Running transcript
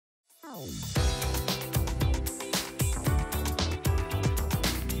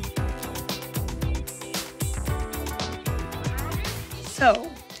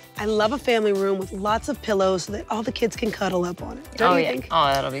So, I love a family room with lots of pillows so that all the kids can cuddle up on it. Don't you think? Oh,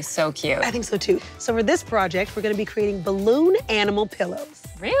 that'll be so cute. I think so too. So for this project, we're gonna be creating balloon animal pillows.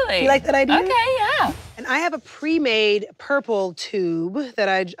 Really? You like that idea? Okay, yeah. And I have a pre-made purple tube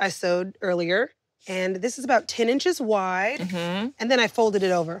that I sewed earlier. And this is about 10 inches wide. And then I folded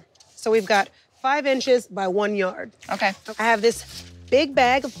it over. So we've got 5 inches by 1 yard. Okay. I have this big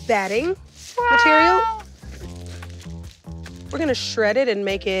bag of batting material. We're gonna shred it and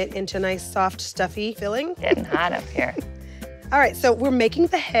make it into nice, soft, stuffy filling. Getting hot up here. All right, so we're making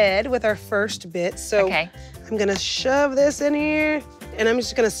the head with our first bit. So I'm gonna shove this in here, and I'm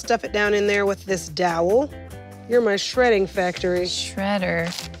just gonna stuff it down in there with this dowel. You're my shredding factory.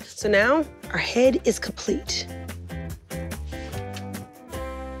 Shredder. So now our head is complete.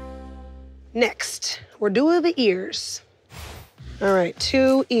 Next, we're doing the ears. All right,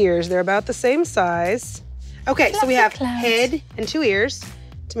 2 ears. They're about the same size. Okay, so we have head and 2 ears.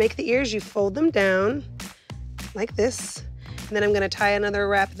 To make the ears, you fold them down like this. And then I'm gonna tie another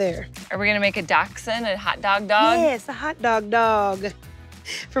wrap there. Are we gonna make a dachshund, a hot dog dog? Yes, a hot dog.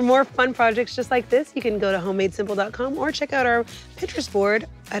 For more fun projects just like this, you can go to homemadesimple.com or check out our Pinterest board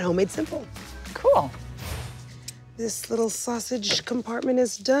at Homemade Simple. Cool. This little sausage compartment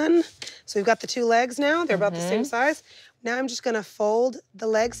is done. So we've got the 2 legs now. They're about the same size. Now I'm just gonna fold the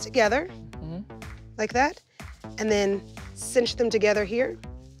legs together like that, and then cinch them together here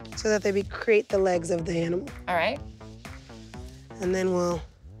so that they create the legs of the animal. All right. And then we'll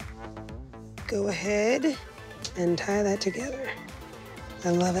go ahead and tie that together. I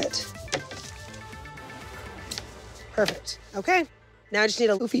love it. Perfect. Okay. Now I just need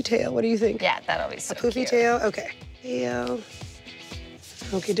a poofy tail. What do you think? Yeah, that'll be so A poofy cute. tail? Okay. Tail.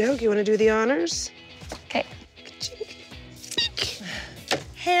 Okie doke. You want to do the honors? Okay.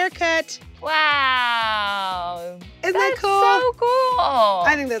 Haircut. Wow. Isn't that cool? So cool.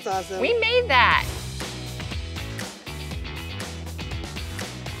 I think that's awesome. We made that.